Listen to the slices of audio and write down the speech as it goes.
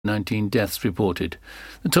COVID-19 deaths reported.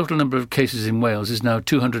 The total number of cases in Wales is now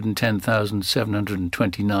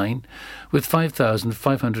 210,729, with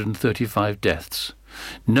 5,535 deaths.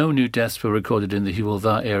 No new deaths were recorded in the Hywel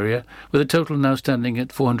Dda area, with a total now standing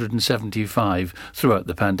at 475 throughout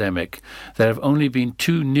the pandemic. There have only been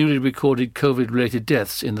 2 newly recorded COVID-related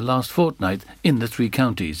deaths in the last fortnight in the 3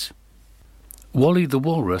 counties. Wally the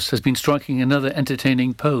walrus has been striking another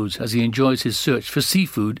entertaining pose as he enjoys his search for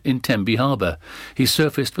seafood in Tenby Harbour. He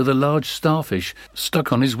surfaced with a large starfish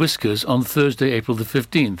stuck on his whiskers on Thursday, April the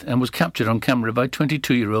 15th, and was captured on camera by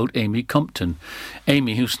 22-year-old Amy Compton.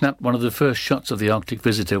 Amy, who snapped one of the first shots of the Arctic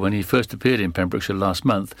visitor when he first appeared in Pembrokeshire last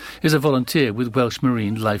month, is a volunteer with Welsh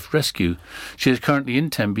Marine Life Rescue. She is currently in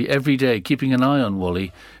Tenby every day, keeping an eye on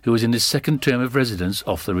Wally, who is in his second term of residence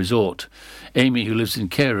off the resort. Amy, who lives in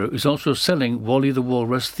Cairo, is also selling Wally the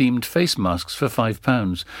Walrus-themed face masks for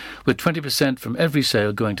 £5, with 20% from every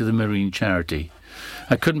sale going to the marine charity.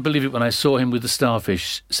 "I couldn't believe it when I saw him with the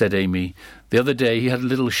starfish," said Amy. "The other day he had a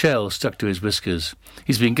little shell stuck to his whiskers.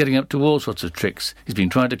 He's been getting up to all sorts of tricks. He's been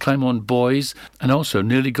trying to climb on buoys and also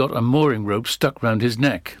nearly got a mooring rope stuck round his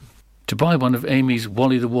neck." To buy one of Amy's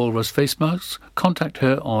Wally the Walrus face masks, contact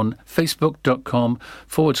her on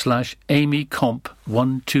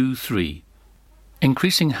facebook.com/AmyComp123.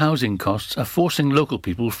 Increasing housing costs are forcing local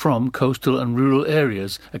people from coastal and rural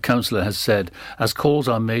areas, a councillor has said, as calls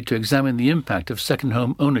are made to examine the impact of second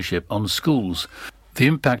home ownership on schools. The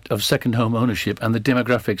impact of second home ownership and the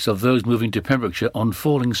demographics of those moving to Pembrokeshire on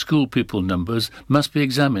falling school pupil numbers must be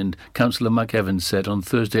examined, Councillor Mike Evans said on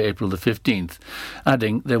Thursday, April the 15th,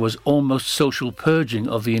 adding there was almost social purging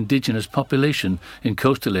of the indigenous population in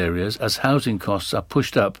coastal areas as housing costs are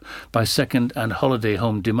pushed up by second and holiday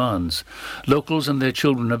home demands. Locals and their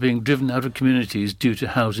children are being driven out of communities due to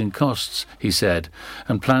housing costs, he said,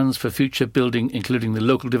 and plans for future building, including the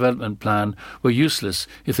local development plan, were useless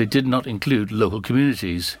if they did not include local communities.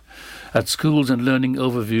 At Schools and Learning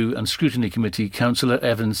Overview and Scrutiny Committee, Councillor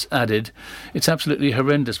Evans added, "It's absolutely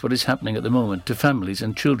horrendous what is happening at the moment to families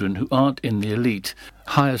and children who aren't in the elite,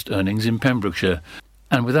 highest earnings in Pembrokeshire.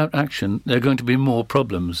 And without action, there are going to be more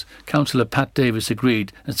problems." Councillor Pat Davis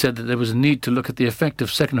agreed and said that there was a need to look at the effect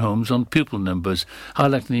of second homes on pupil numbers,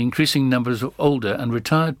 highlighting the increasing numbers of older and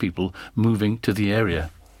retired people moving to the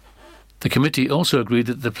area. The committee also agreed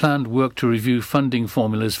that the planned work to review funding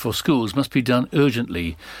formulas for schools must be done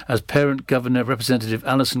urgently, as Parent Governor Representative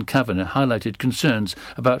Alison Kavanagh highlighted concerns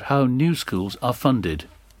about how new schools are funded.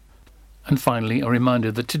 And finally, a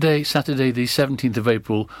reminder that today, Saturday the 17th of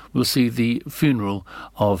April, will see the funeral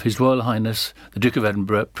of His Royal Highness, the Duke of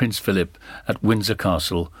Edinburgh, Prince Philip, at Windsor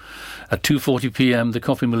Castle. At 2:40pm, the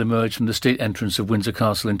coffin will emerge from the state entrance of Windsor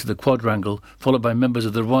Castle into the quadrangle, followed by members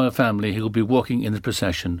of the royal family who will be walking in the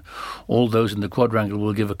procession. All those in the quadrangle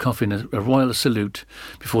will give a coffin a royal salute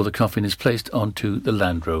before the coffin is placed onto the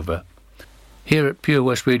Land Rover. Here at Pure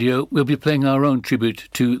West Radio, we'll be playing our own tribute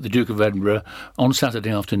to the Duke of Edinburgh on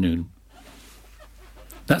Saturday afternoon.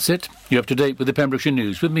 That's it. You're up to date with the Pembrokeshire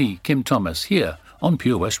News with me, Kim Thomas, here on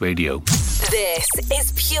Pure West Radio. This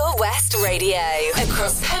is Pure West Radio.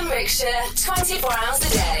 Across Pembrokeshire, 24 hours a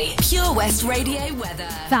day. Pure West Radio weather.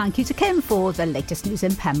 Thank you to Kim for the latest news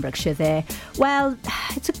in Pembrokeshire there. Well,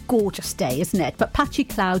 it's a gorgeous day, isn't it? But patchy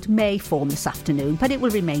cloud may form this afternoon, but it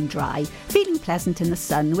will remain dry. Feeling pleasant in the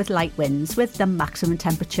sun with light winds, with the maximum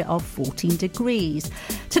temperature of 14 degrees.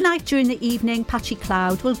 Tonight during the evening, patchy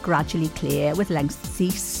cloud will gradually clear with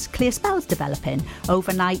lengthy clear spells developing.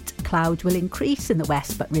 Overnight, cloud will increase in the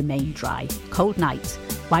west but remain dry. Cold night.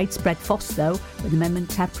 Widespread frost though, with a minimum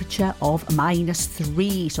temperature of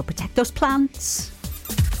 -3. So protect those plants.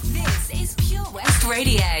 This is Pure West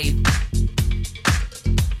Radio.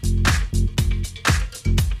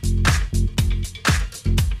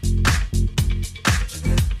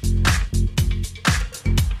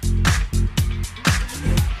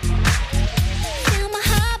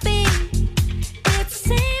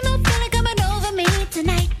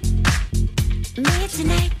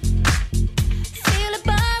 Tonight, feel it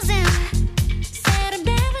buzzing. Said I'm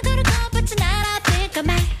never gonna go, but tonight I think I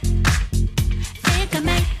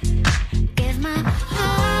might give my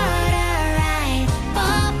heart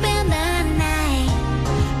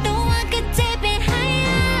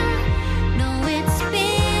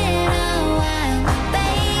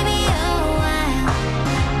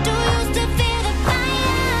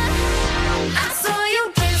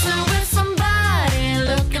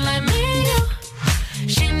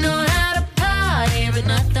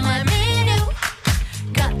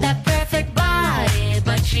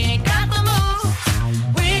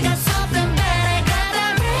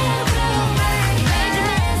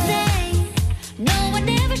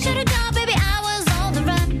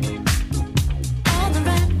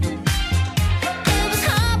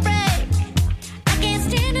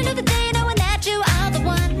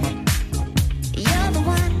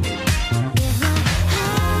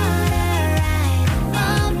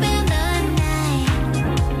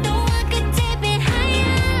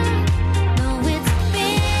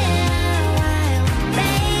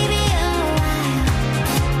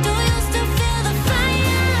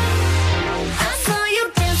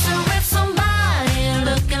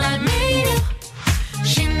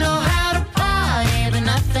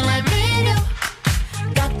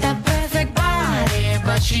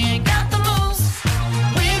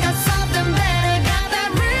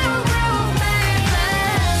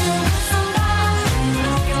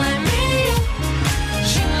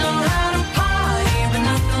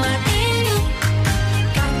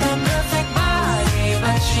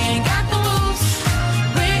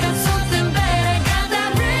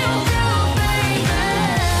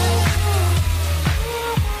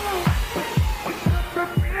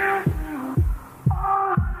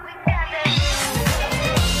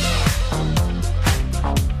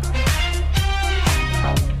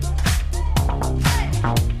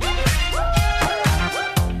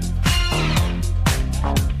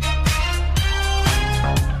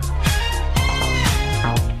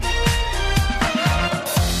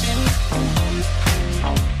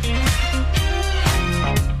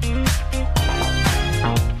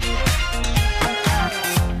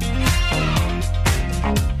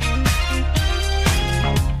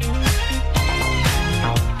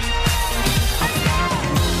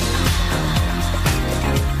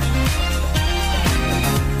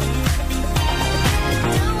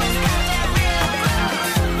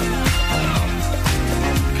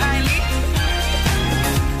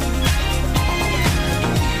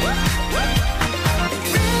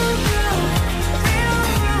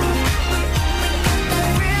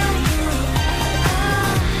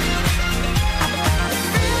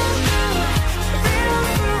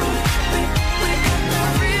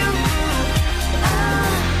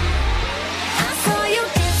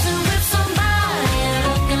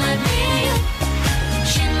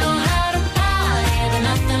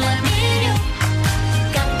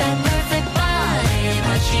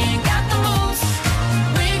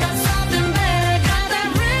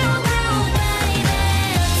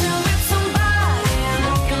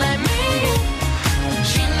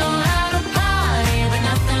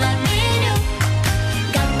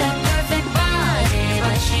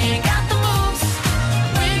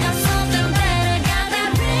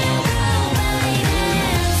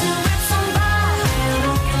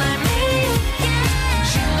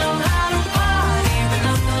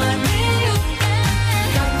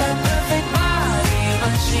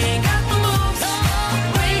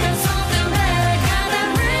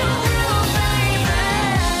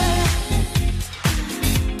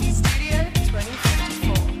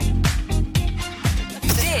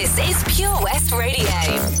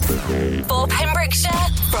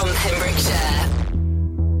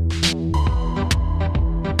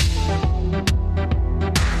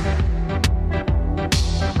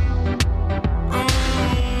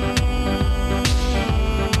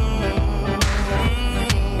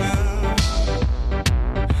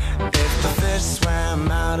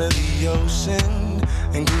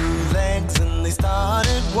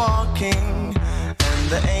walking, and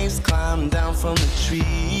the apes climbed down from the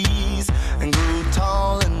trees and grew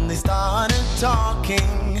tall, and they started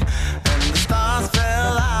talking, and the stars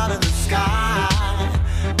fell out of the sky,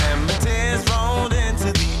 and my tears rolled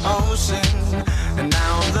into the ocean, and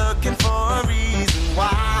now I'm looking for a reason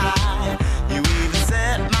why you even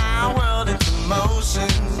set my world into motion.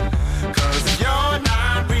 'Cause if you're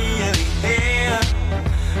not really here,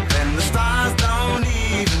 then the stars don't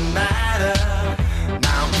even matter.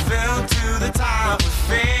 Now I'm filled to the top with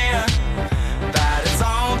fear that it's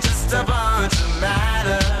all just a bunch of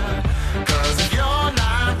matter. 'Cause if you're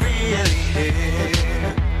not really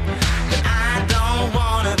here, then I don't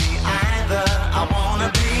wanna be either. I wanna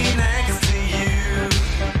be next to you.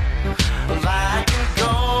 Black and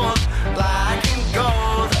gold, black and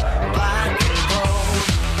gold, black and gold.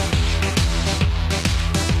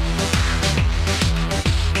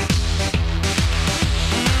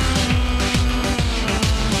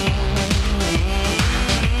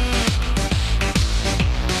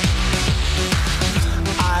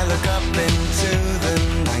 I look up into the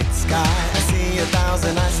night sky. I see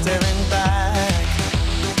 1,000 eyes staring back,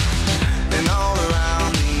 and all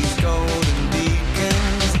around these golden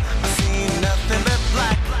beacons I see nothing but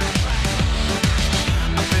black.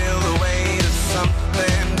 I feel the weight of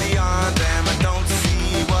something beyond them. I don't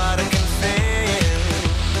see what I can feel.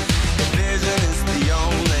 If vision is the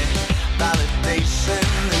only validation,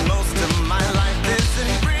 then most of my life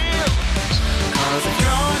isn't real. 'Cause if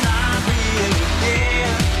you're not really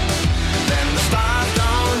here, then the stars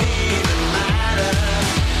don't even matter.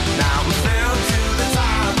 Now I'm filled to the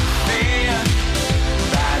top of fear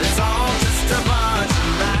that it's all just a bunch of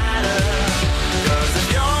matter. 'Cause if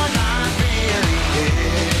you're not really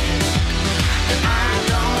here, then I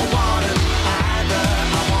don't wanna be either.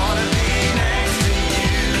 I wanna be next to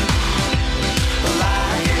you.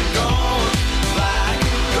 Black and gold, black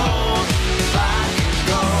and gold, black and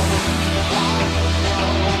gold.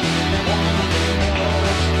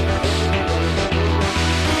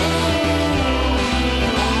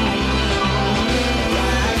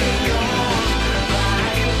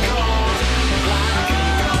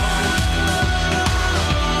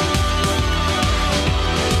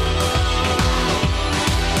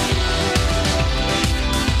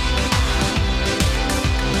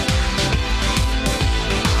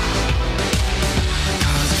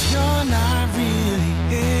 Cause if you're not really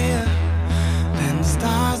here, then the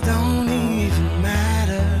stars don't even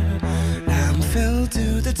matter. Now I'm filled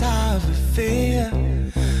to the top with fear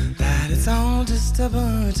that it's all just a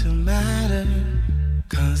bunch of matter.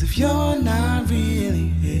 Cause if you're not really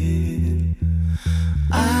here,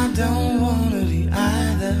 I don't wanna be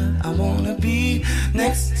either. I wanna be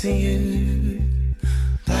next to you.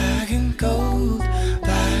 Black and gold,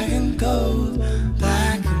 black and gold,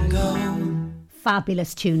 black and gold.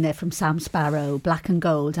 Fabulous tune there from Sam Sparrow, Black and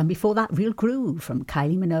Gold, and before that, Real Groove from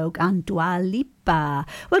Kylie Minogue and Dua Lipa.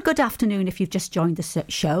 Well, good afternoon if you've just joined the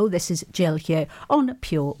show. This is Jill here on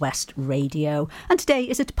Pure West Radio, and today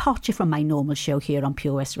is a departure from my normal show here on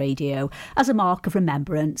Pure West Radio as a mark of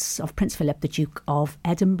remembrance of Prince Philip, the Duke of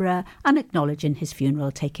Edinburgh, and acknowledging his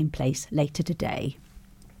funeral taking place later today.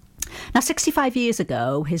 Now, 65 years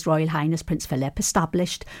ago, His Royal Highness Prince Philip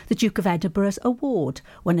established the Duke of Edinburgh's Award,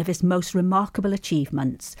 one of his most remarkable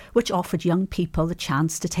achievements, which offered young people the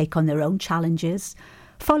chance to take on their own challenges,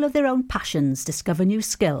 follow their own passions, discover new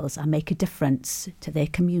skills and make a difference to their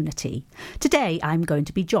community. Today, I'm going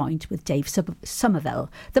to be joined with Dave Somerville,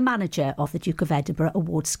 the manager of the Duke of Edinburgh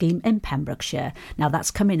Award Scheme in Pembrokeshire. Now,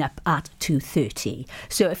 that's coming up at 2:30.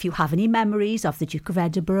 So if you have any memories of the Duke of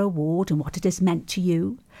Edinburgh Award and what it has meant to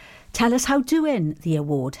you, tell us how doing the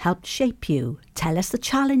award helped shape you. Tell us the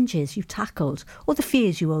challenges you tackled or the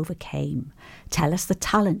fears you overcame. Tell us the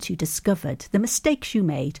talent you discovered, the mistakes you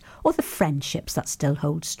made, or the friendships that still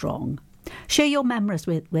hold strong. Share your memories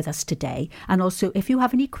with us today. And also, if you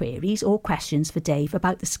have any queries or questions for Dave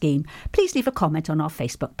about the scheme, please leave a comment on our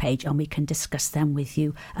Facebook page and we can discuss them with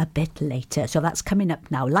you a bit later. So that's coming up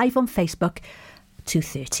now, live on Facebook,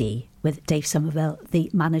 2:30, with Dave Somerville, the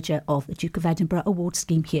manager of the Duke of Edinburgh Award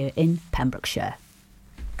Scheme here in Pembrokeshire.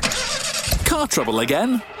 Car trouble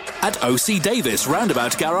again? At OC Davis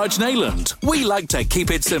Roundabout Garage Neyland, we like to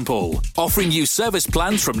keep it simple, offering you service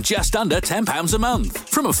plans from just under £10 a month.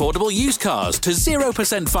 From affordable used cars to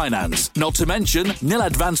 0% finance, not to mention nil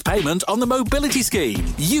advance payment on the mobility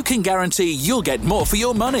scheme. You can guarantee you'll get more for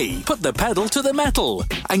your money. Put the pedal to the metal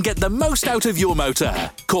and get the most out of your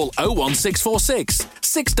motor. Call 01646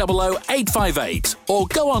 600 858 or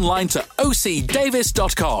go online to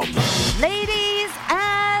ocdavis.com. Ladies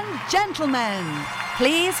and gentlemen,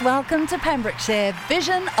 please welcome to Pembrokeshire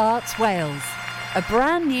Vision Arts Wales. a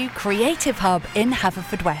brand new creative hub in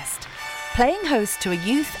Haverfordwest. Playing host to a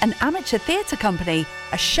youth and amateur theatre company,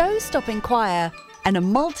 a show-stopping choir, and a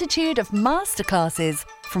multitude of masterclasses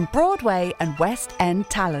from Broadway and West End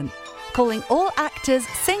talent. Calling all actors,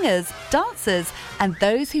 singers, dancers, and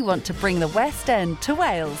those who want to bring the West End to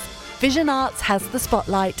Wales. Vision Arts has the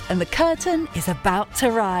spotlight and the curtain is about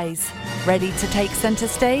to rise. Ready to take centre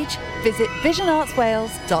stage? Visit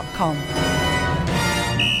visionartswales.com.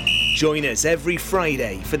 Join us every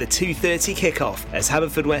Friday for the 2:30 kickoff as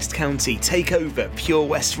Haverfordwest County take over Pure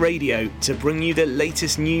West Radio to bring you the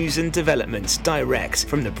latest news and developments direct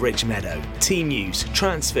from the Bridge Meadow. Team news,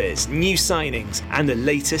 transfers, new signings and the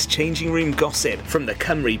latest changing room gossip from the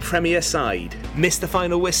Cymru Premier side. Miss the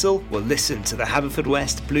final whistle? Well, listen to the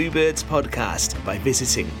Haverfordwest Bluebirds podcast by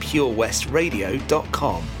visiting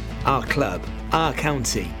purewestradio.com. Our club, our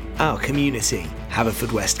county, our community.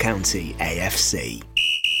 Haverfordwest County AFC.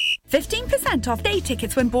 15% off day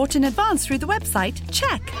tickets when bought in advance through the website?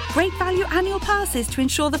 Check. Great value annual passes to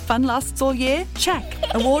ensure the fun lasts all year? Check.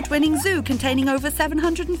 Award-winning zoo containing over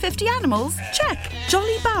 750 animals? Check.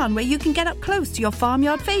 Jolly barn where you can get up close to your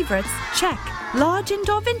farmyard favourites? Check. Large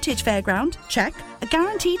indoor vintage fairground? Check. A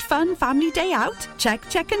guaranteed fun family day out? Check,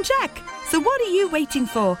 check and check. So what are you waiting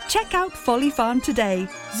for? Check out Folly Farm today.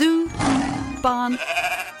 Zoo, barn,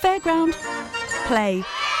 fairground, play.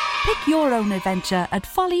 Pick your own adventure at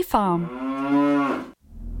Folly Farm.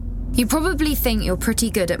 You probably think you're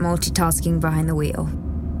pretty good at multitasking behind the wheel.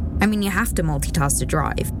 I mean, you have to multitask to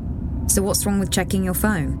drive. So what's wrong with checking your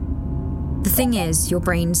phone? The thing is, your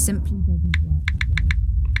brain simply doesn't work that way.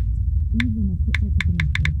 Even a quick look at a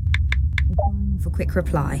message, or firing off a quick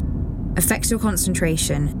reply, affects your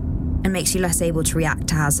concentration and makes you less able to react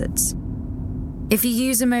to hazards. If you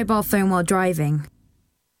use a mobile phone while driving,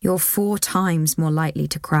 you're 4 times more likely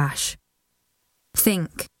to crash.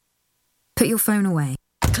 Think. Put your phone away.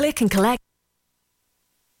 Click and collect.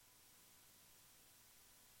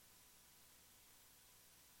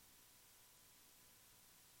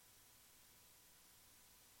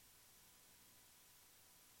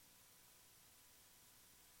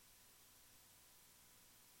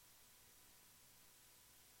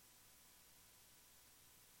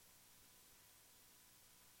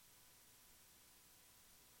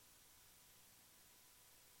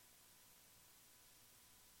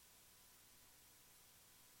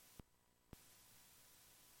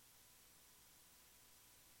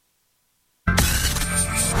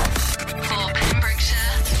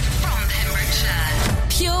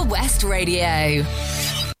 West Radio.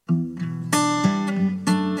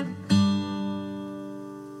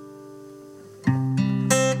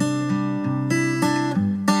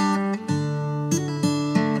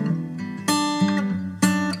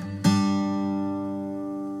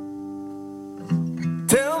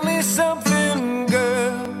 Tell me something,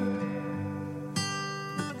 girl.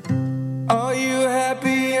 Are you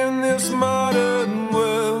happy in this modern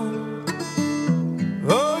world?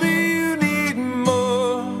 Or do you need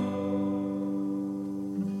more?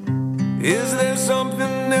 Is there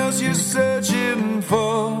something else you're searching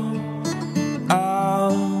for?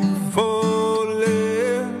 I'm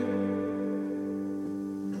falling.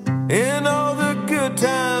 In all the good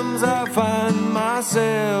times I find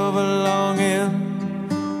myself longing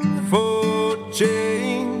for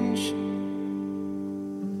change,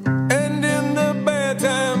 and in the bad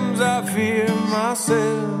times I fear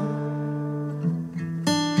myself.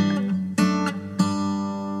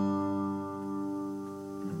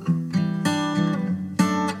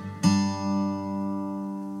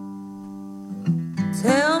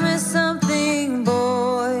 Tell me something,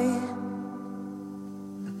 boy.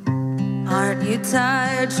 Aren't you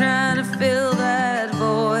tired trying to fill that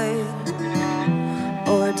void?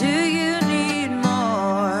 Or do you need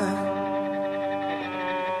more?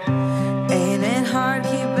 Ain't it hard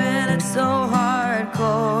keeping it so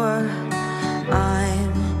hardcore?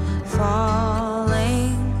 I'm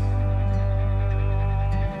falling.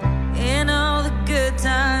 In all the good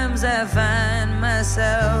times I find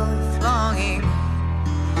myself longing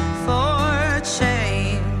for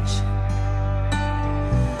change,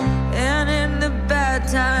 and in the bad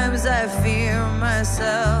times I fear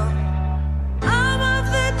myself. I'm of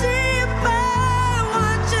the deep end,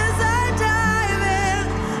 watch as I dive in.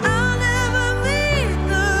 I'll never meet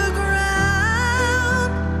the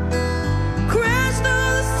ground. Crash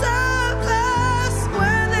through the surface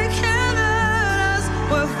where they can't hurt us.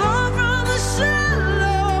 We're far from the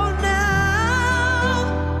shallow now.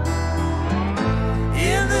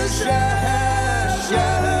 In the shallow,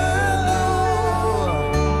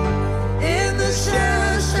 in the shallow.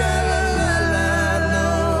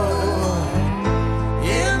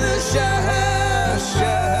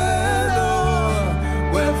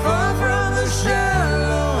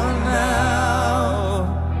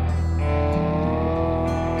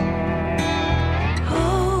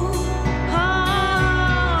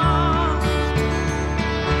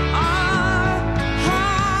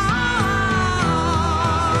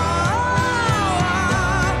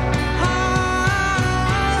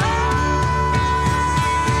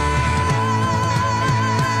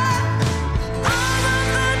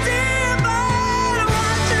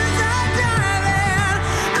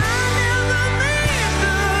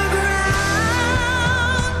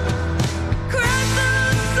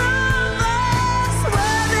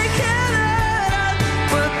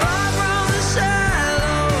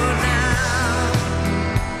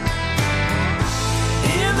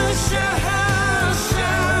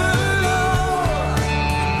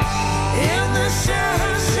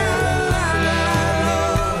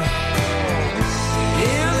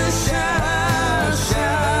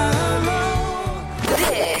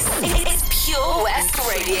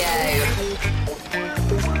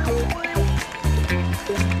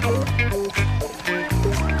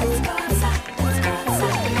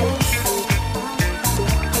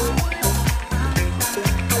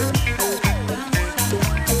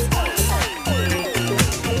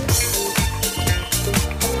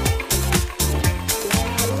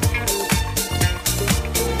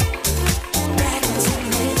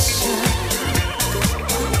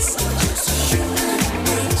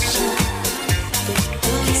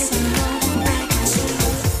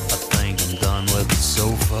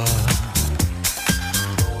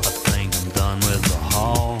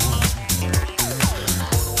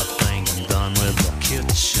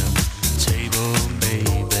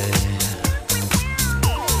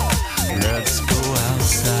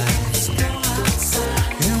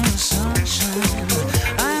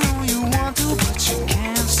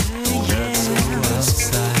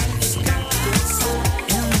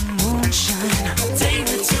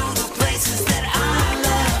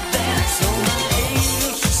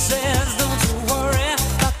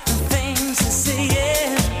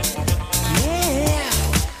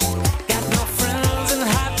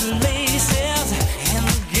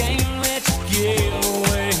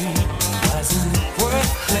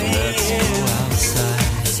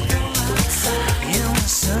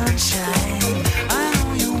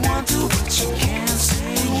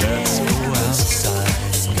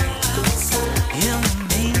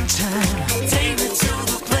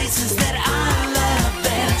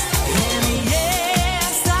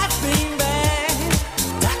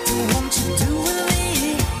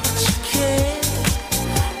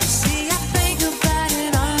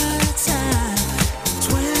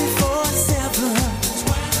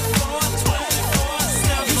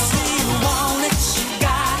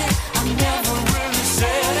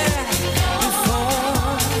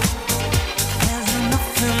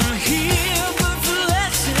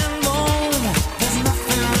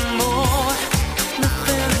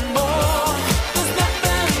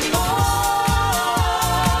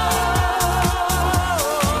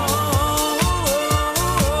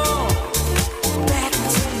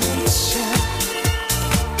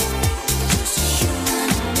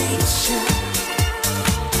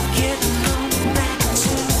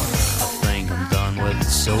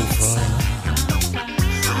 sofa.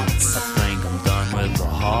 I think I'm done with the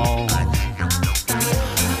hall. I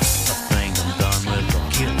think I'm done with the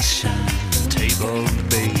kitchen table,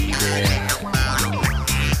 baby.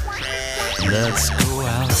 Let's go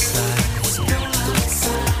outside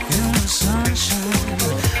in the sunshine.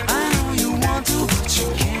 I know you want to, but you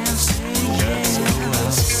can't say yes.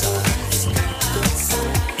 Let's go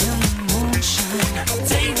outside in the moonshine.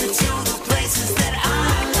 Take me to the places that I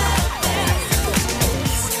love.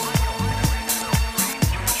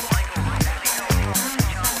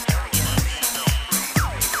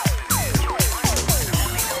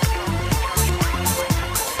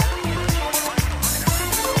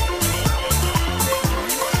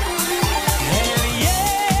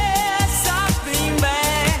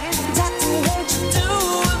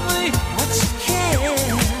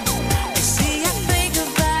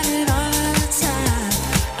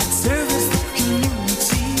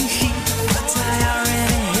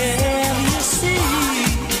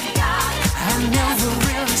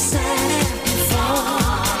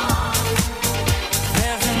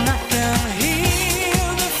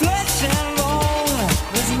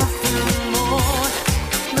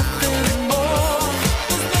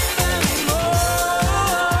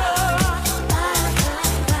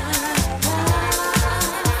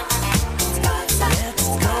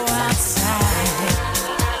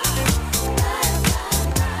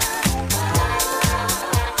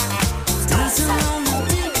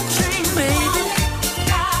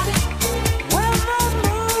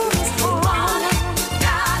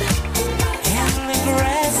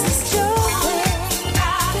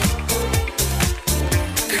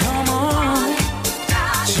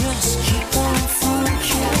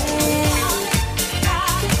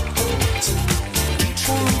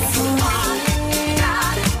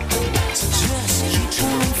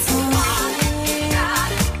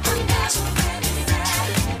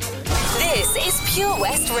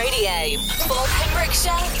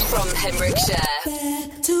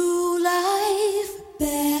 Back to life,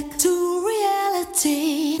 back to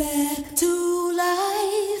reality, back to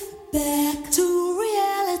life, back to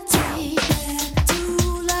reality, back to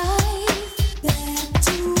life, back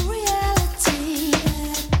to reality,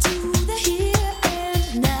 back to the here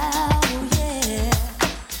and now, yeah.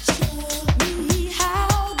 Show me how,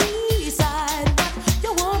 decide what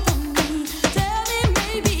you want from me. Tell me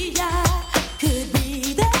maybe I could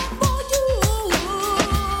be there for you.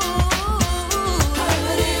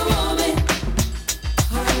 Pretty woman.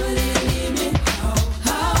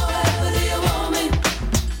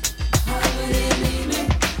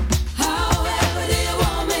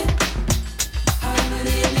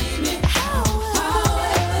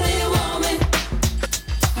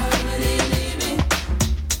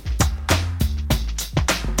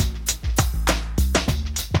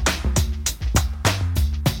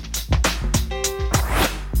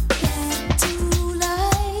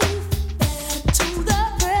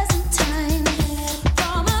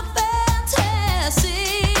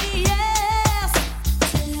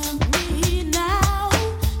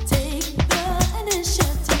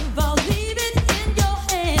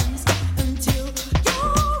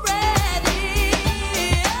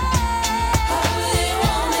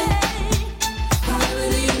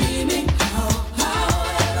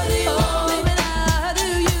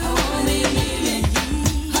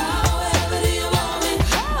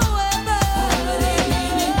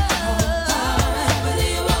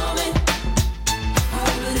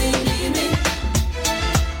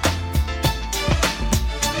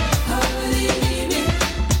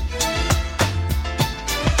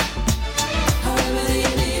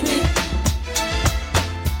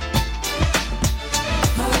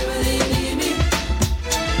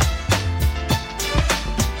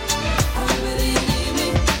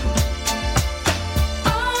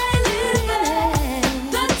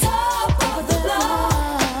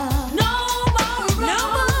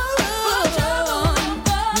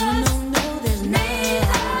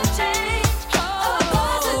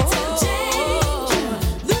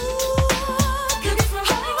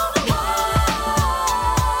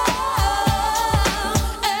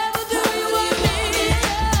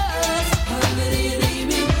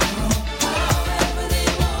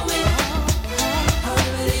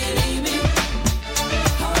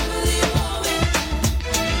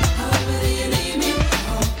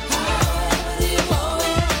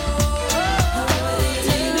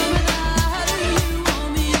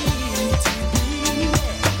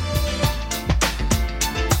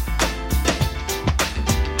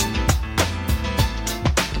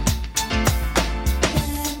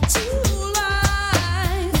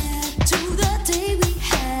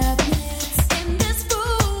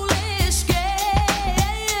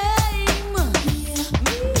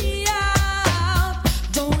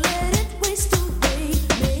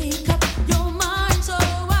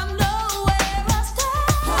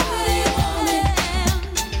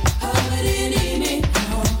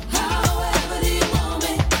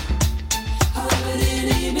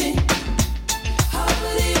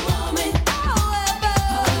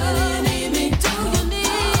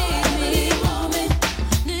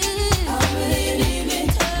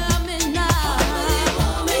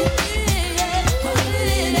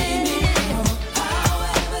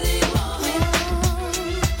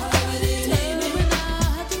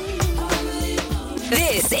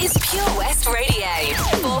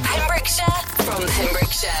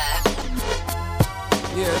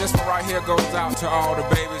 Yeah, this one right here goes out to all the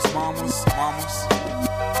babies, mamas.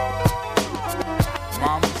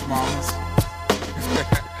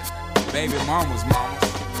 Baby mamas.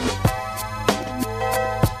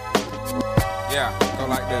 Yeah, go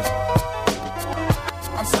like this.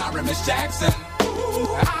 I'm sorry, Miss Jackson.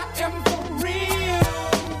 I am for real.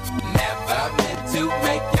 Never meant to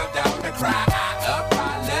make your daughter cry. I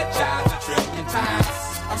apologize a trillion times.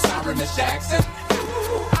 I'm sorry, Miss Jackson.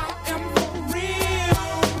 I am for real.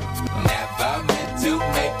 Never meant to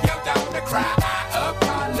make your daughter cry. I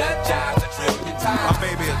apologize a trillion times. My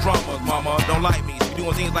baby is drama, mama. Don't like me. She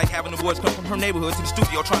doing things like having the boys come from her neighborhood to the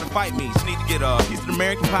studio trying to fight me. She need to get a piece of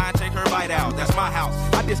American pie and take her bite out. That's my house.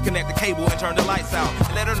 I disconnect the cable and turn the lights out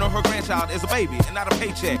and let her know her grandchild is a baby and not a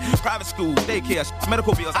paycheck. Private school, daycare,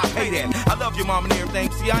 medical bills, I pay that. I love your mom and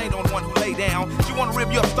everything. See, I ain't the only one who lay down. She wanna rip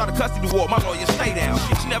you up, start a custody war. My lawyer, stay down.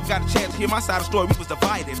 She never got a chance to hear my side of the story. We was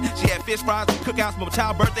divided. She had fish fries, cookouts for my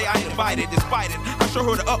child's birthday. I ain't invited. Despite it, I show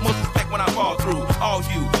her the utmost respect when I fall through. All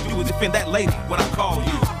you will defend that lady when I call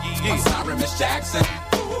you. I'm sorry, Miss Jackson.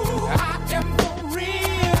 I am for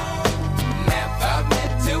real. Never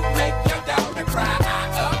meant to make your daughter cry. I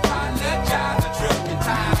apologize a trillion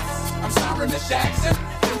times. I'm sorry, Miss Jackson.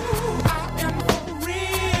 I am for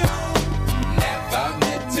real. Never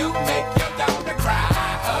meant to make your daughter cry. I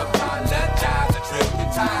apologize a trillion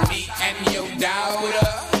times. Me and your daughter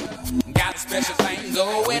got a special thing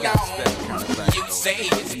going on. You say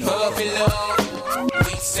it's puppy love.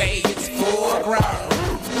 We say it's foreground.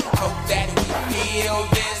 Hope that we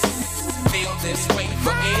feel this way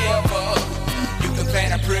forever. You can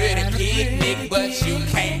plan a pretty picnic, but you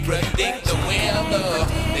can't predict the weather.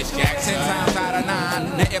 This Jackson times out of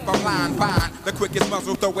 9. Now if I'm lying, fine. The quickest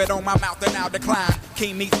muzzle, throw it on my mouth and I'll decline.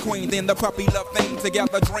 King meets queen, then the puppy love thing.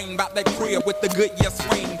 Together dream about that crib with the good yes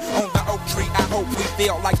swing. On the oak tree, I hope we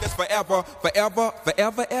feel like this forever. Forever.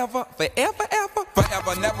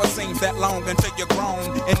 Never seems that long until you're grown.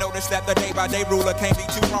 And notice that the day by day ruler can't be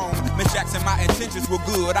too wrong. Miss Jackson, my intentions were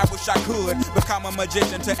good. I wish I could become a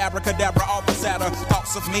magician to abracadabra all the sadder.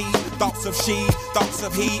 Thoughts of me, thoughts of she, thoughts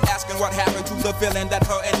of he. Asking what happened to the feeling that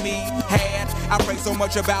her and me had. I pray so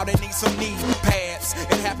much about it, need some knee pads.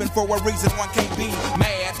 It happened for a reason, one can't be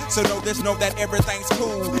mad. So know that everything's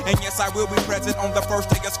cool. And yes, I will be present on the first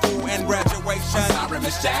day of school and graduation. I'm sorry,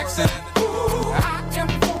 Miss Jackson. I am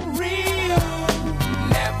for real.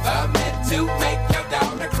 Never meant to make your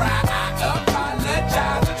daughter cry. I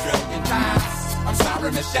apologize a trillion times. I'm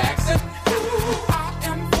sorry, Miss Jackson. I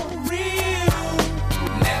am for real.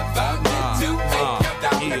 Never meant to make your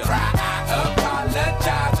daughter cry. I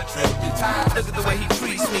apologize a trillion times. Look at the way he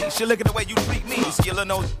treats me. She look at the way you treat me. Skillin'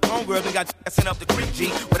 no homegirl, they got you sent up the creek,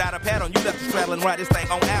 G. Without a pad on, you left the straddle and ride this thing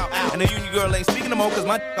on out. And the union girl ain't speaking no more, cause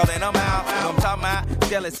my all in, I'm out. I'm talking about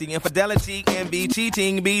jealousy, infidelity, envy,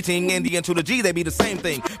 cheating, beating, and the N to the G, they be the same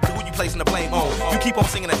thing. But who you placing the blame on? You keep on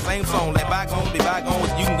singing that same song. Let bygones be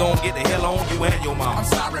bygones, you can go and get the hell on you and your mom. I'm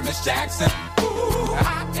sorry, Miss Jackson.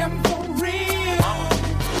 I am for real.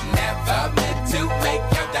 Never meant to make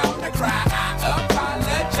your daughter cry. I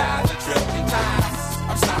apologize a trillion times.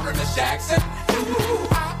 I'm sorry, Miss Jackson.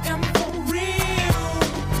 I am for real.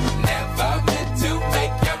 Never meant to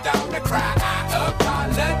make your daughter cry. I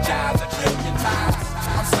apologize a trillion times.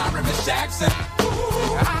 I'm sorry, Miss Jackson.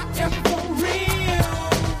 I am for real.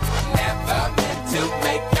 Never meant to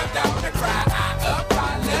make your daughter cry. I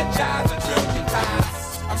apologize a trillion times.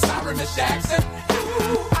 I'm sorry, Miss Jackson.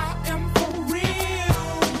 I am for real.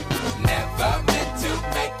 Never meant to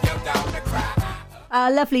make your daughter cry.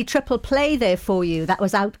 A lovely triple play there for you. That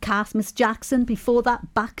was Outcast, Miss Jackson. Before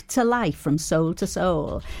that, Back to Life from Soul to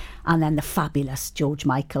Soul. And then the fabulous George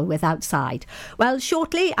Michael with Outside. Well,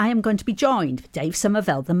 shortly I am going to be joined with Dave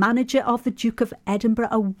Somerville, the manager of the Duke of Edinburgh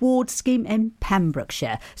Award Scheme in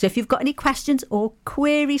Pembrokeshire. So if you've got any questions or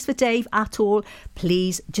queries for Dave at all,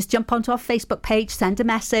 please just jump onto our Facebook page, send a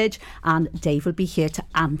message, and Dave will be here to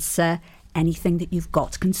answer anything that you've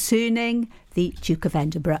got concerning the Duke of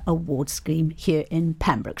Edinburgh Award Scheme here in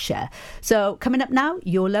Pembrokeshire. So coming up now,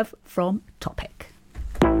 Your Love from Topic.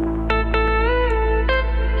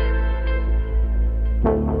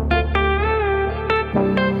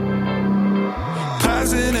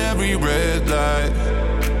 Passing every red light,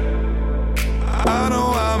 I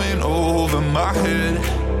know I'm in over my head,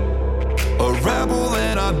 a rebel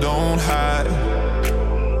and I don't hide.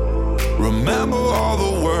 Remember all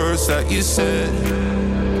the words that you said.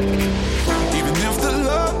 Even if the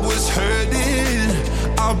love was hurting,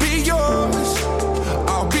 I'll be yours,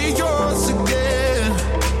 I'll be yours again.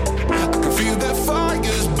 I can feel that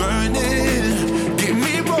fire's burning, give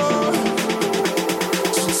me more.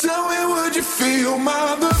 So tell me, would you feel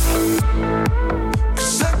my love? 'Cause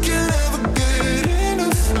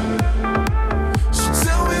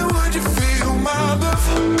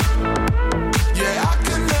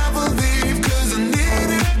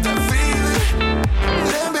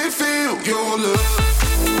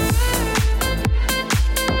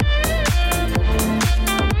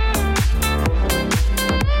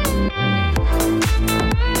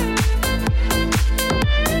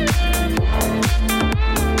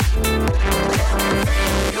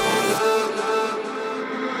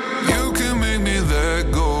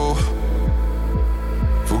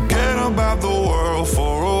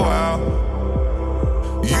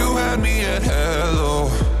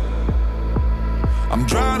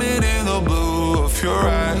pure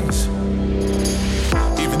eyes.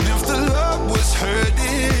 Even if the love was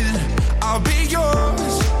hurting, I'll be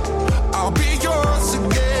yours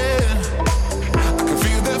again. I can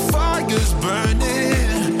feel that fire's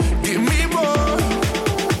burning, give me more.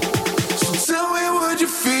 So tell me, would you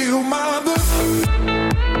feel my love?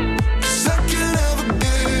 'Cause I can never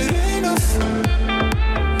get enough.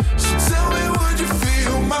 So tell me, would you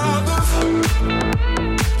feel my love?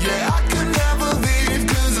 Yeah, I can never leave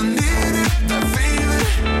 'cause I need it, that feeling.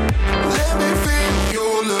 Let me feel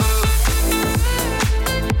your love.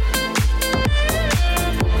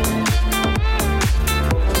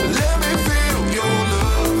 Let me feel your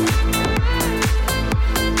love.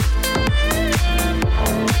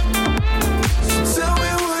 So tell me,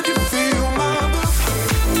 would you feel my love?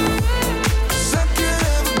 'Cause I can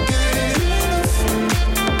never get enough.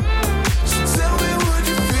 So tell me, would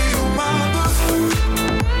you feel my love?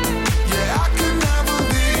 Yeah, I can never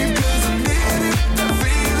leave 'cause I need it, that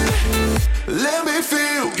feeling. Let me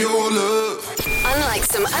feel your love. Unlike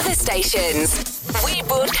some other stations, we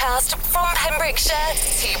broadcast from Pembrokeshire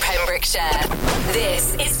to Pembrokeshire. This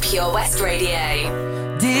is Pure West Radio.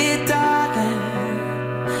 Dear darling,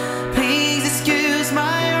 please excuse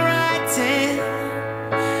my writing.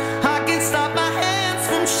 I can't stop my hands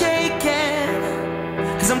from shaking,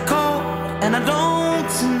 'cause I'm cold and I don't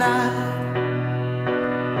tonight.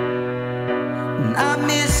 And I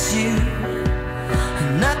miss you,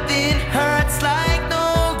 nothing hurts like no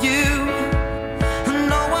you.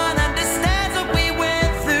 No one understands what we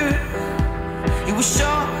went through. It was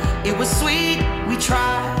short, it was sweet, we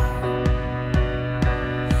tried.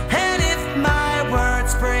 And if my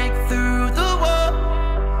words break through the wall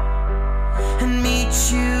and meet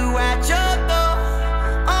you at your door,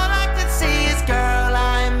 all I can say is, girl, I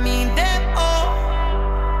mean them all.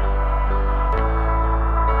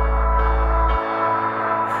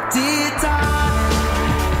 Dear darling,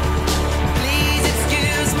 please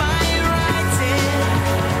excuse my writing.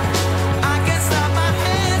 I can't stop my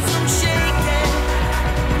hands from shaking,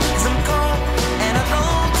 'cause I'm cold and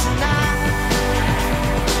alone tonight.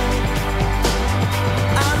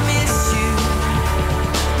 I miss you,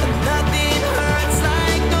 and nothing hurts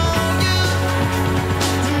like knowing you.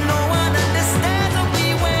 No one understands what we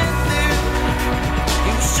went through.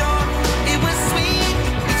 It was short, it was sweet,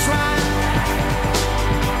 we tried.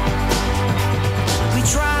 We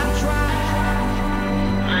tried.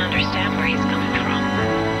 I understand where he's coming from.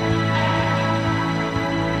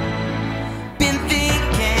 Been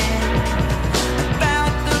thinking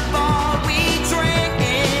about the ball we drank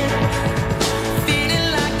in, feeling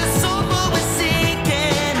like the sofa was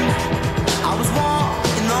sinking. I was warm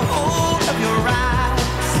in the hold of your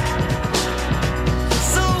eyes.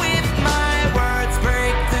 So if my words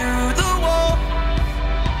break through the wall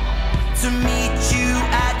to meet you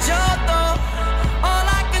at your door, all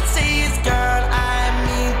I can say is, girl, I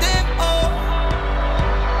mean them all.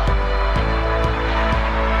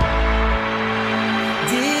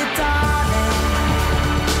 Dear darling,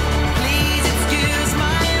 please excuse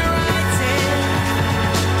my writing.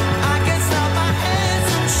 I can't stop my hands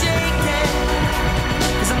from shaking,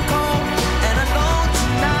 'cause I'm cold and alone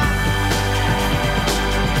tonight.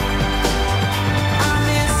 I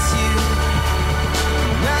miss you,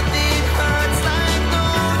 nothing hurts like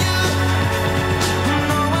knowing you.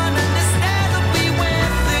 No one understands what we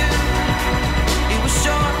went through. It was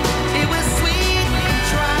short, it was sweet, we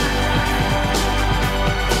tried.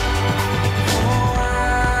 Oh, I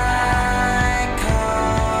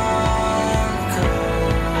conquer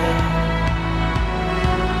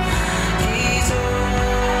these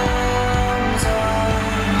arms of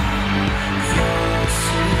your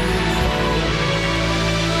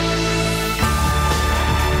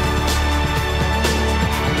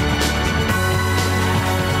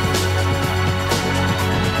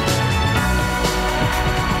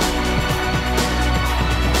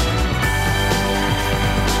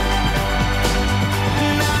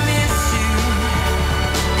And I miss you,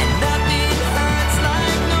 and nothing hurts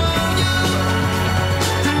like knowing you.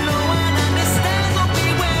 No one understands what we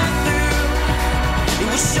went through. It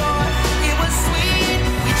was short, it was sweet,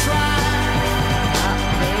 we tried.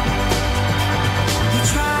 We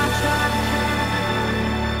tried.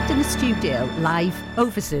 In the studio, live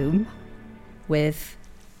over Zoom, with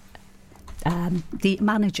the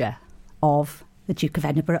manager of the Duke of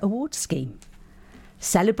Edinburgh Awards Scheme,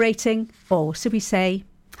 celebrating, or should we say,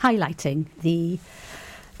 highlighting the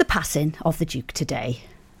passing of the Duke today.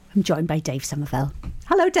 I'm joined by Dave Somerville.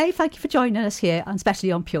 Hello, Dave. Thank you for joining us here, and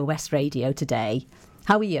especially on Pure West Radio today.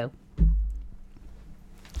 How are you?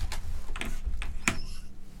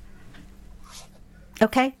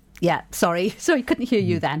 Okay. Yeah. Sorry. Couldn't hear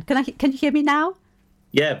you then. Can you hear me now?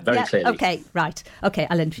 Yeah, very clearly. Okay, right. Okay,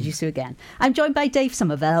 I'll introduce you again. I'm joined by Dave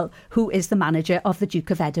Somerville, who is the manager of the Duke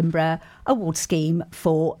of Edinburgh Award Scheme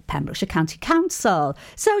for Pembrokeshire County Council.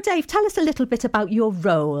 So, Dave, tell us a little bit about your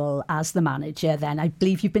role as the manager then. I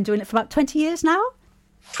believe you've been doing it for about 20 years now?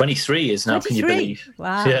 23 years now, 23? Can you believe?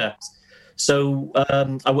 Wow. Yeah. So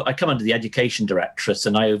I come under the Education Directorate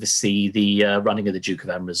and I oversee the running of the Duke of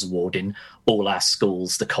Edinburgh's Award in all our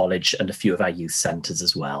schools, the college and a few of our youth centres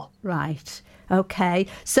as well. Right. Okay.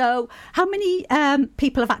 So how many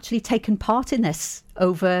people have actually taken part in this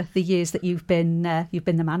over the years that you've been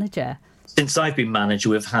the manager? Since I've been manager,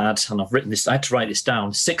 we've had, and I've written this, I had to write this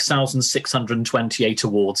down, 6,628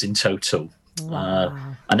 awards in total.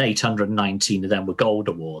 Wow. And 819 of them were gold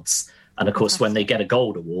awards. And of course, when they get a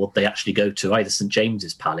gold award, they actually go to either St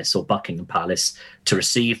James's Palace or Buckingham Palace to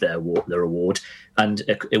receive their award. And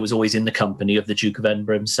it was always in the company of the Duke of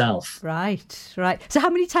Edinburgh himself. Right, right. So how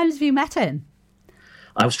many times have you met him?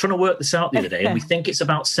 I was trying to work this out the other day, and we think it's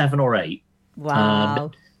about 7 or 8.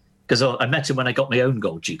 Wow. Because I met him when I got my own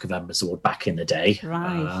gold Duke of Edinburgh's award back in the day.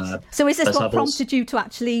 Right. So is this what prompted you to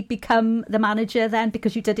actually become the manager then,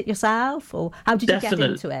 because you did it yourself? Or how did you get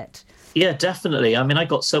into it? Yeah, definitely. I mean, I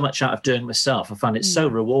got so much out of doing it myself. I found it so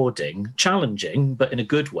rewarding, challenging, but in a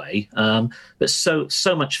good way, but so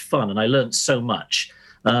much fun. And I learned so much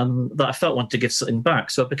that I felt I wanted to give something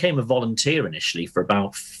back. So I became a volunteer initially for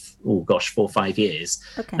about 4 or 5 years.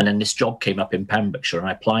 Okay. And then this job came up in Pembrokeshire and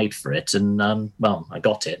I applied for it and, I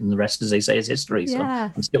got it. And the rest, as they say, is history. So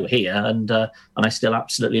I'm still here and I still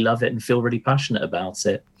absolutely love it and feel really passionate about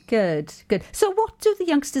it. Good, good. So what do the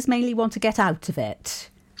youngsters mainly want to get out of it?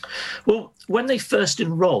 Well, when they first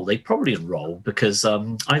enrol, they probably enrol because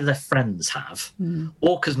either their friends have,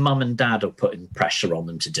 or because mum and dad are putting pressure on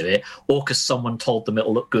them to do it, or because someone told them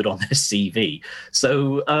it'll look good on their CV.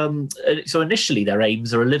 So initially their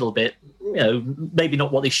aims are a little bit, maybe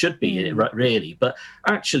not what they should be, really. But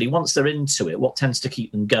actually, once they're into it, what tends to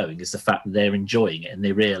keep them going is the fact that they're enjoying it and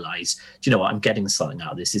they realise, do you know what, I'm getting something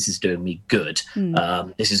out of this. This is doing me good.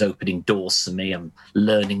 This is opening doors for me. I'm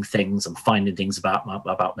learning things. I'm finding things about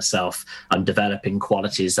myself. I'm developing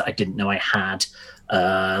qualities that I didn't know I had.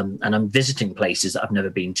 And I'm visiting places that I've never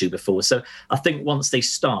been to before. So I think once they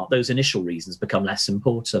start, those initial reasons become less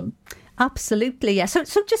important. Absolutely, yeah. So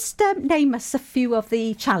just name us a few of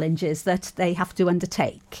the challenges that they have to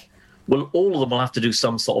undertake. Well, all of them will have to do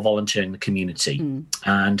some sort of volunteering in the community.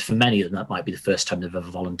 And for many of them, that might be the first time they've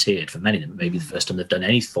ever volunteered. For many of them, maybe the first time they've done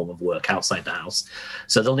any form of work outside the house.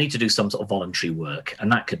 So they'll need to do some sort of voluntary work.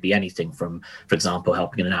 And that could be anything from, for example,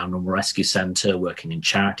 helping in an animal rescue centre, working in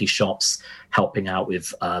charity shops, helping out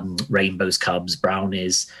with rainbows, cubs,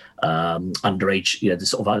 brownies, underage, the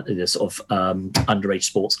sort of underage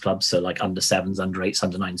sports clubs. So like under 7s, under 8s,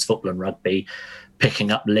 under 9s, football and rugby.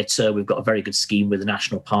 Picking up litter. We've got a very good scheme with the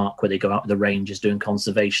National Park where they go out with the rangers doing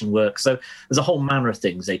conservation work. So there's a whole manner of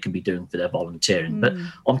things they can be doing for their volunteering. But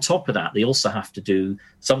on top of that, they also have to do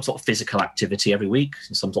some sort of physical activity every week,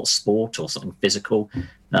 some sort of sport or something physical.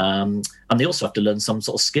 And they also have to learn some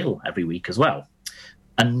sort of skill every week as well.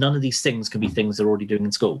 And none of these things can be things they're already doing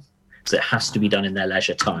in school. So it has to be done in their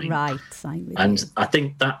leisure time. Right. I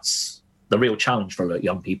think that's the real challenge for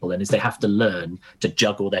young people then is they have to learn to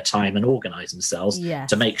juggle their time and organise themselves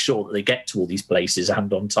to make sure that they get to all these places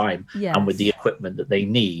and on time and with the equipment that they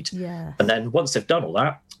need. And then once they've done all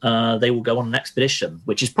that, they will go on an expedition,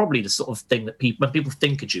 which is probably the sort of thing that when people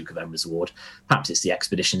think of Duke of Edinburgh's Award, perhaps it's the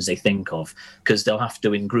expeditions they think of, because they'll have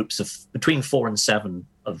to, in groups of between 4 and 7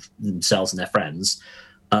 of themselves and their friends,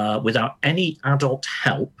 without any adult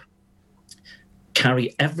help,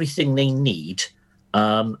 carry everything they need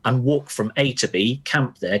and walk from A to B,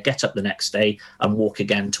 camp there, get up the next day and walk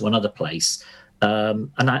again to another place. And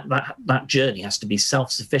that journey has to be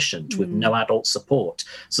self-sufficient with no adult support.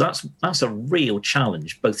 So that's a real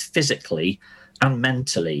challenge, both physically and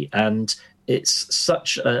mentally. And it's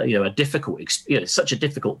such a difficult experience, such a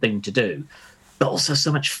difficult thing to do, but also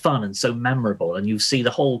so much fun and so memorable. And you see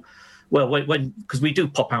the whole. Well, because we do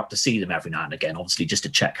pop out to see them every now and again, obviously, just to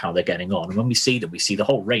check how they're getting on. And when we see them, we see the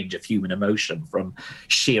whole range of human emotion, from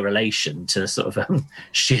sheer elation to sort of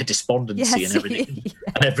sheer despondency and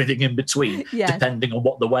everything in between, depending on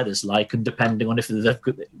what the weather's like and depending on if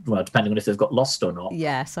they've got lost or not.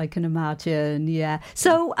 Yes, I can imagine. Yeah.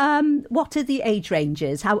 So, what are the age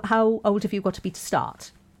ranges? How old have you got to be to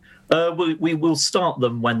start? We will start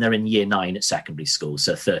them when they're in year 9 at secondary school,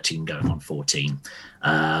 so 13 going on 14.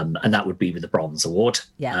 And that would be with the Bronze Award.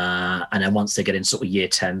 And then once they get in sort of year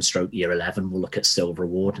 10 / year 11, we'll look at Silver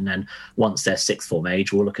Award. And then once they're sixth form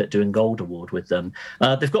age, we'll look at doing Gold Award with them.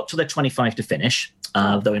 They've got till they're 25 to finish,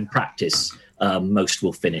 though in practice, most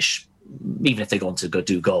will finish even if they go on to go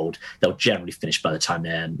do gold, they'll generally finish by the time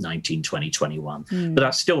they're 19, 20, 21. But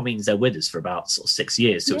that still means they're with us for about sort of 6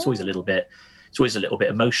 years. So it's always a little bit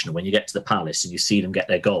emotional when you get to the palace and you see them get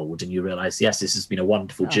their gold and you realise, yes, this has been a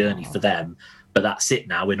wonderful journey for them, but that's it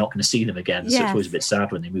now. We're not going to see them again. So it's always a bit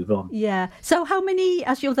sad when they move on. Yeah. So how many,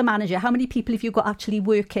 as you're the manager, how many people have you got actually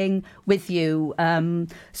working with you,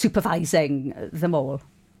 supervising them all?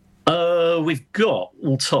 We've got,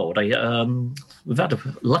 all told,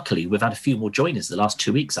 luckily we've had a few more join us the last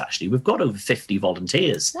 2 weeks, actually. We've got over 50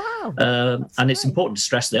 volunteers. Wow. And it's important to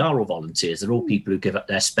stress they are all volunteers. They're all people who give up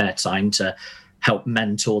their spare time to help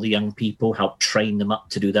mentor the young people, help train them up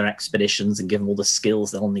to do their expeditions and give them all the skills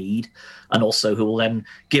they'll need, and also who will then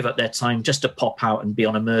give up their time just to pop out and be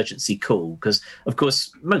on emergency call. Because, of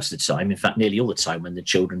course, most of the time, in fact, nearly all the time when the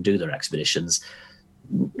children do their expeditions,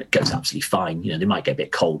 it goes absolutely fine. They might get a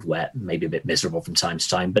bit cold, wet, maybe a bit miserable from time to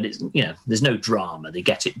time, but it's, there's no drama. They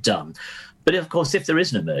get it done. But of course, if there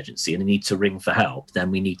is an emergency and they need to ring for help, then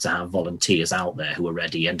we need to have volunteers out there who are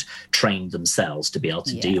ready and trained themselves to be able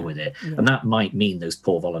to deal with it. And that might mean those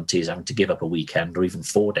poor volunteers having to give up a weekend or even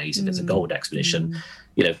 4 days if it's a gold expedition,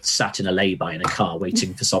 sat in a lay-by in a car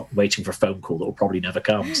waiting for a phone call that will probably never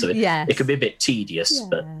come. So it can be a bit tedious,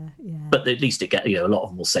 but at least it a lot of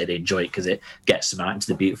them will say they enjoy it because it gets them out into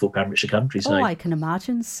the beautiful Pembrokeshire countryside. Oh, I can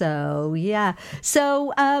imagine so. Yeah.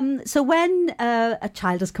 So when a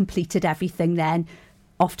child has completed everything, then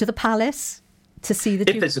off to the palace to see the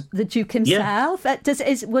Duke himself.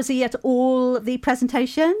 Was he at all the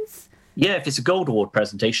presentations? Yeah, if it's a gold award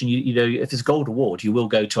presentation, if it's a gold award, you will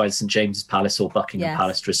go to either St James's Palace or Buckingham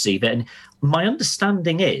Palace to receive it. And my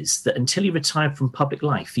understanding is that until he retired from public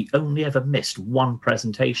life, he only ever missed one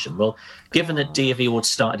presentation. Well, given that DFE Awards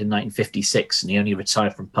started in 1956 and he only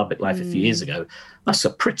retired from public life a few years ago, that's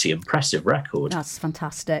a pretty impressive record. That's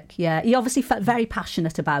fantastic. Yeah, he obviously felt very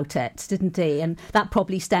passionate about it, didn't he? And that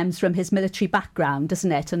probably stems from his military background,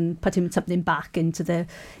 doesn't it? And putting something back into the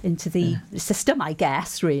system, I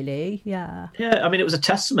guess. Really, yeah. Yeah, I mean, it was a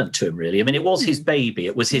testament to him, really. I mean, it was his baby.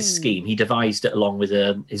 It was his scheme. He devised it along with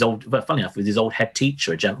his old, well, funny enough, with his old head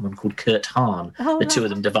teacher, a gentleman called Kurt Hahn. The two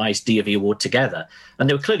of them devised DFE Award together, and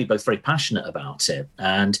they were clearly both very passionate about it.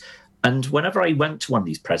 And whenever I went to one of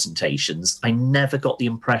these presentations, I never got the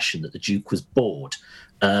impression that the Duke was bored.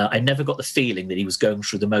 I never got the feeling that he was going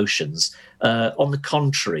through the motions. On the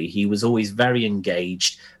contrary, he was always very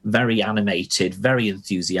engaged, very animated, very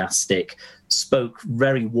enthusiastic, spoke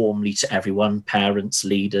very warmly to everyone, parents,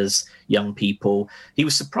 leaders, young people. He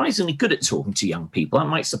was surprisingly good at talking to young people. That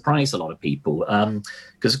might surprise a lot of people.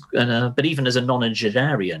 But even as a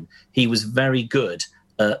nonagenarian, he was very good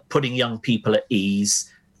at putting young people at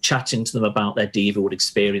ease, chatting to them about their DFE Award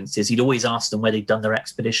experiences. He'd always ask them where they'd done their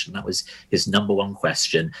expedition. That was his number one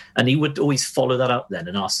question. And he would always follow that up then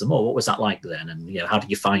and ask them, what was that like then? And, how did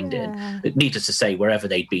you find it? Needless to say, wherever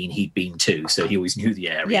they'd been, he'd been too. So he always knew the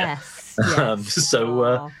area. Yes.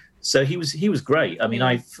 So he was great. I mean,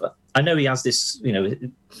 I know he has this,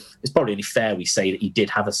 it's probably only fair we say that he did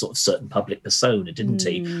have a sort of certain public persona, didn't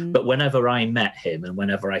he? But whenever I met him and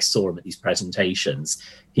whenever I saw him at these presentations,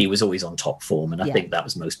 he was always on top form. And I think that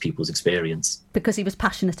was most people's experience. Because he was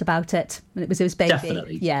passionate about it and it was his baby.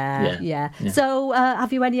 Definitely. Yeah. So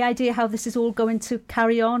have you any idea how this is all going to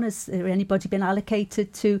carry on? Has there anybody been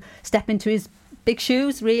allocated to step into his big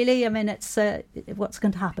shoes, really? I mean, it's what's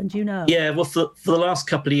going to happen? Do you know? Yeah, well, for the last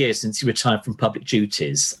couple of years since he retired from public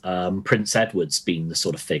duties, Prince Edward's been the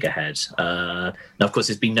sort of figurehead. Now, of course,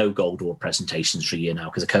 there's been no Gold Award presentations for a year now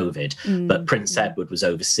because of COVID, but Prince Edward was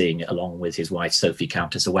overseeing it along with his wife, Sophie,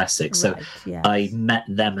 Countess of Wessex. Right, so I met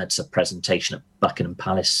them at a presentation at Buckingham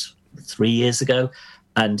Palace 3 years ago.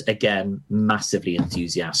 And again, massively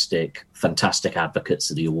enthusiastic, fantastic advocates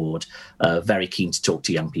of the award, very keen to talk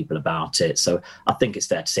to young people about it. So I think it's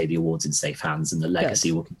fair to say the award's in safe hands and the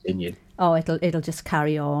legacy will continue. Oh, it'll just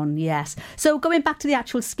carry on, yes. So going back to the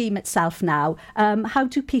actual scheme itself now, how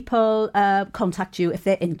do people contact you if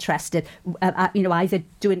they're interested, either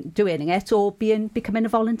doing it or becoming a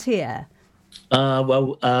volunteer?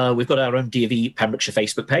 We've got our own DFE Pembrokeshire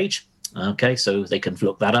Facebook page. Okay, so they can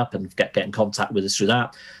look that up and get in contact with us through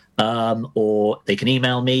that. Or they can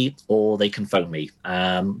email me or they can phone me.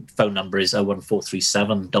 Phone number is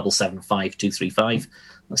 01437 775 235.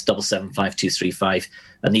 That's 775 235.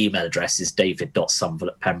 And the email address is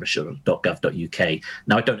david.somerville@pembrokeshire.gov.uk.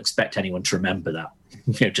 Now, I don't expect anyone to remember that,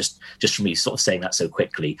 just from me sort of saying that so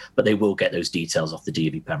quickly, but they will get those details off the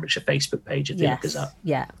DFE Pembrokeshire Facebook page if they look us up.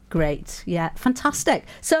 Yeah, great. Yeah, fantastic.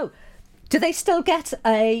 So, do they still get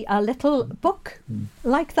a little book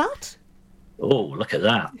like that? Oh, look at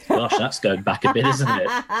that! Gosh, that's going back a bit, isn't it?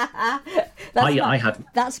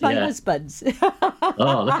 That's my yeah. husband's.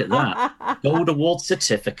 Oh, look at that! Gold Award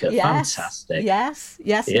certificate, Yes, fantastic. Yes.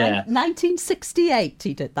 Yeah. 1968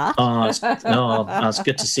 he did that. That's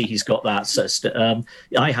good to see he's got that. So,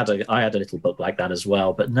 I had a little book like that as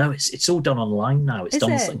well, but no, it's all done online now. It's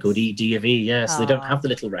done on something called eDV. Yes, they don't have the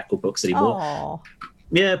little record books anymore. Oh.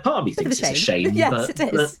 Yeah, part of me thinks it's a shame. Yes, it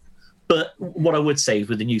is. But what I would say is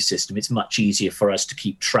with the new system, it's much easier for us to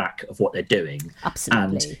keep track of what they're doing.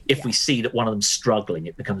 Absolutely. And if we see that one of them's struggling,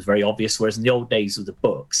 it becomes very obvious. Whereas in the old days of the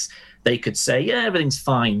books, they could say, yeah, everything's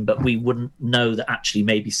fine, but we wouldn't know that actually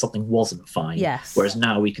maybe something wasn't fine. Yes. Whereas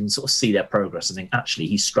now we can sort of see their progress and think, actually,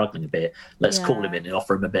 he's struggling a bit. Let's call him in and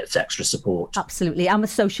offer him a bit of extra support. Absolutely. And with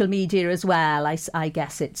social media as well, I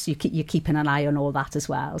guess it's you're keeping an eye on all that as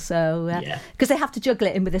well. So, because they have to juggle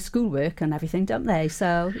it in with their schoolwork and everything, don't they?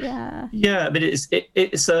 So, yeah. Yeah, I mean,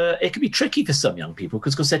 it can be tricky for some young people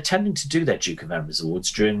because they're tending to do their Duke of Edinburgh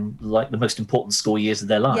Awards during like the most important school years of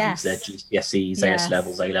their lives. Yes. Their GCSEs, AS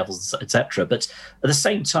levels, A levels, etc. But at the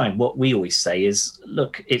same time, what we always say is,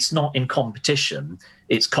 look, it's not in competition,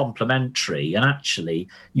 it's complementary, and actually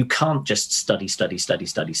you can't just study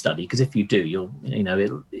because if you do,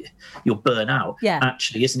 you'll burn out. Yeah.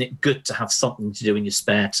 Actually, isn't it good to have something to do in your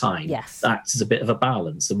spare time? Yes. That acts as a bit of a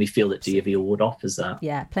balance, and we feel that DV Award offers that.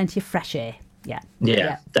 Yeah, plenty of fresh air. Yeah,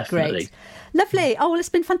 definitely. Great. Lovely. Oh, well, it's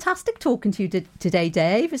been fantastic talking to you today,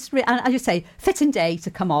 Dave. It's and as you say, fitting day to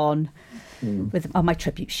come on on my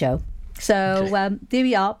tribute show. So there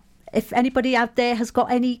we are. If anybody out there has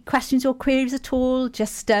got any questions or queries at all,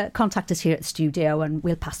 just contact us here at the studio and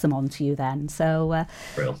we'll pass them on to you then. So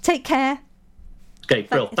take care. Okay,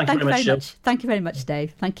 Brill. Thank you very much. Thank you very much,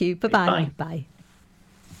 Dave. Thank you. Bye-bye. Bye. Bye.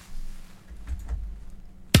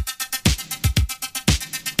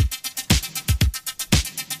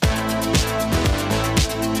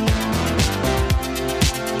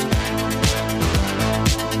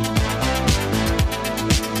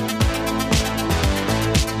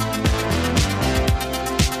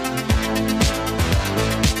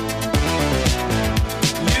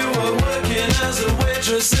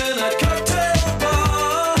 In a cocktail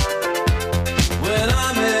bar when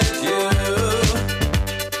I met you,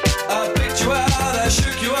 I picked you out, I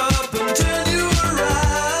shook you up and turned you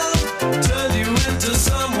around, turned you into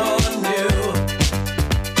someone new.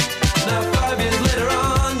 Now 5 years later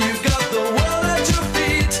on, you've got the world at your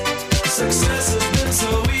feet. Success has been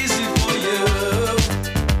so easy for you,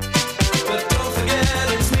 but don't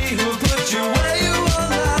forget it's me who put you where you are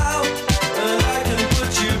now, and I can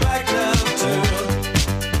put you back now too.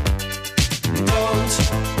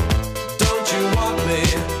 Don't you want me?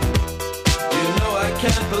 You know I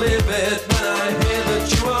can't believe it when I hear that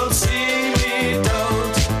you won't see me.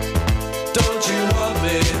 Don't you want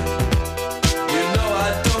me? You know I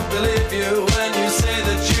don't believe you when you say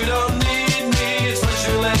that you don't need me. It's what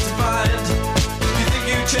you left to find. You think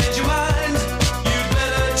you change your mind? You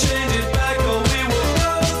better change it back or we will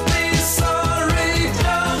both be sorry.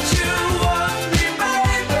 Don't you want me,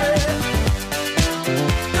 baby?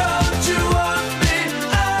 Don't you want me?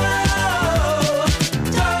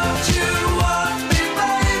 Don't you want me,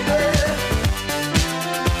 baby?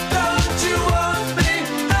 Don't you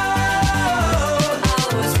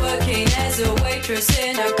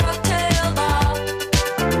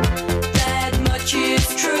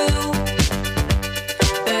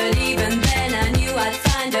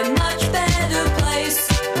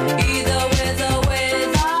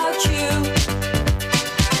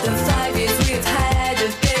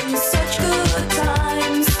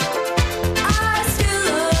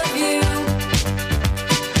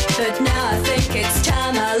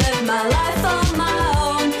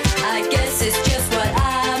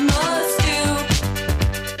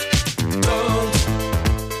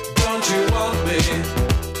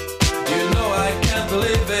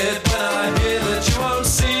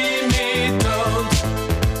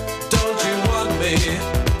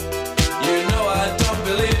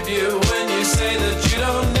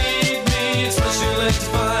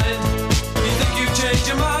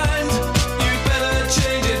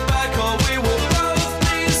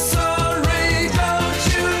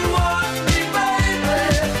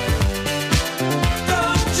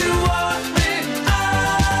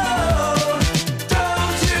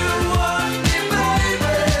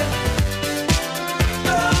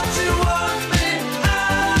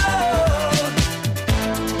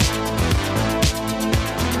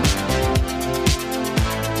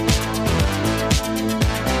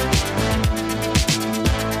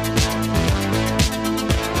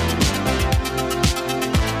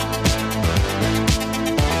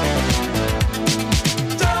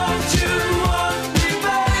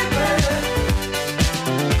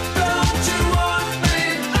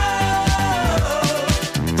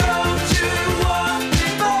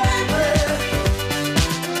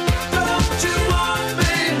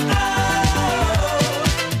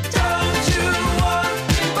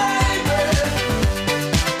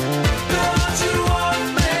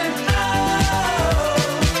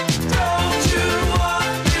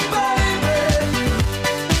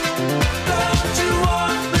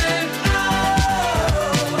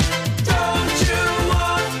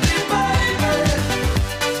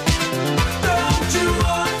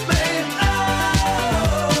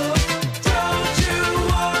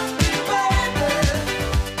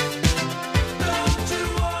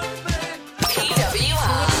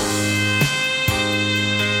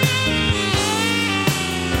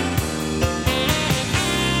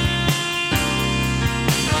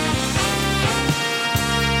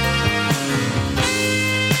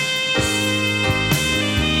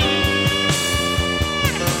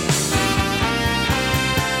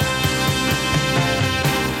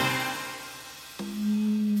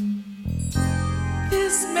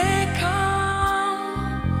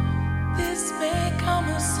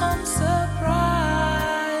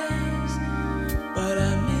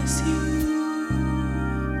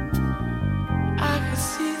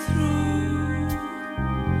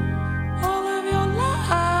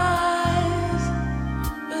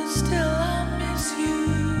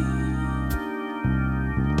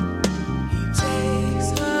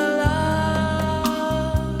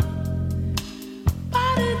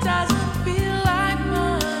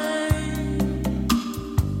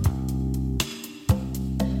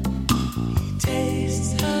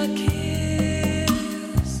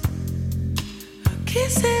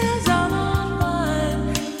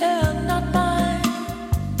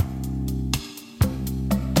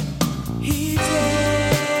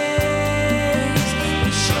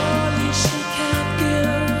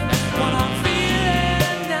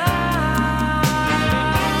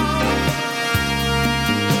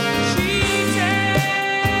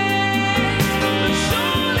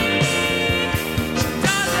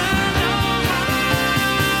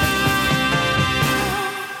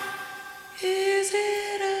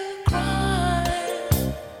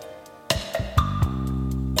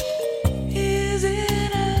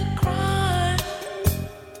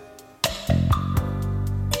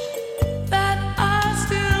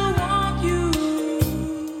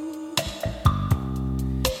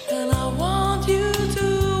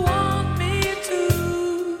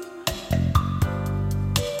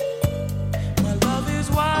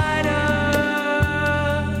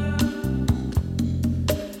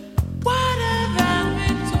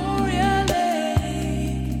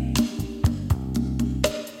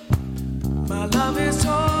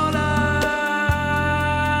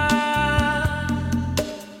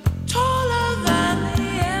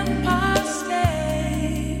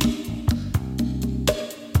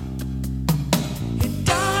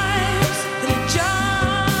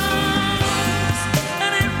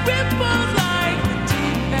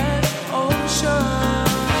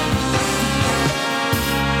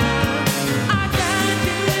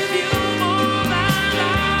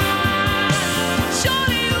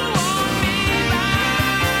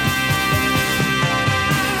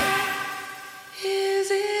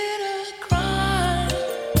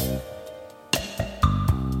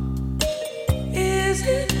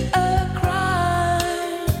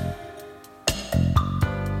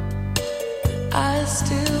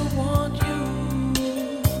still want you.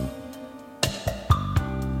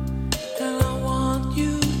 And I want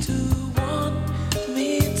you to want me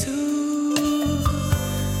too.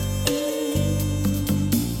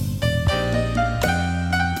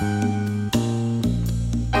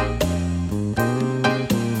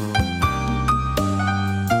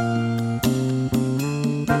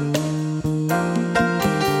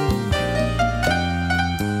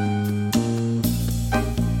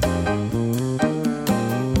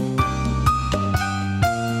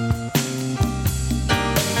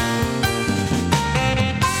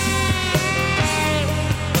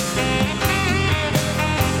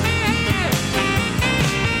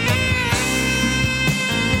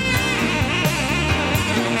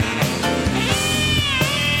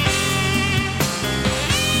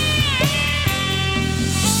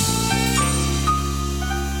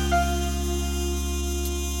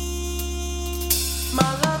 My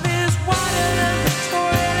love is wider than the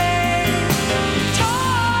toilet,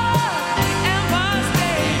 taller than the Empire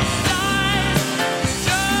State, lies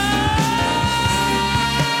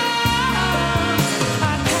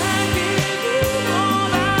I can't give you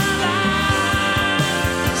all I like.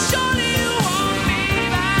 Surely you want me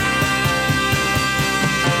back.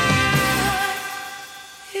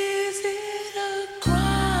 Is it a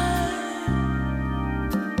crime?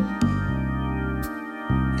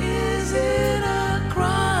 Is it a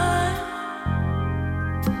crime?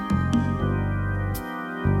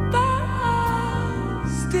 But I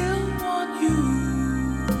still want you,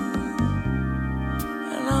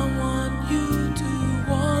 and I want you to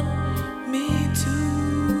want me too.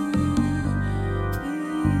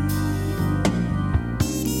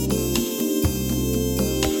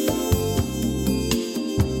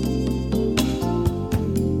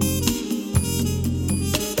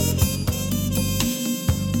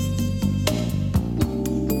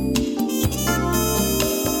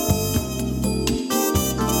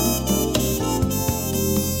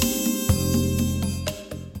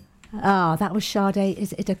 Ah, that was Sade,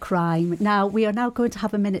 Is It a Crime? Now, we are now going to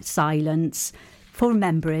have a minute's silence for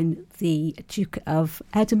remembering the Duke of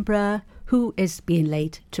Edinburgh, who is being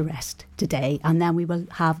laid to rest today. And then we will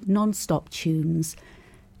have non-stop tunes.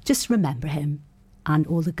 Just remember him and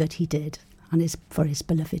all the good he did and for his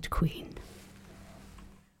beloved Queen.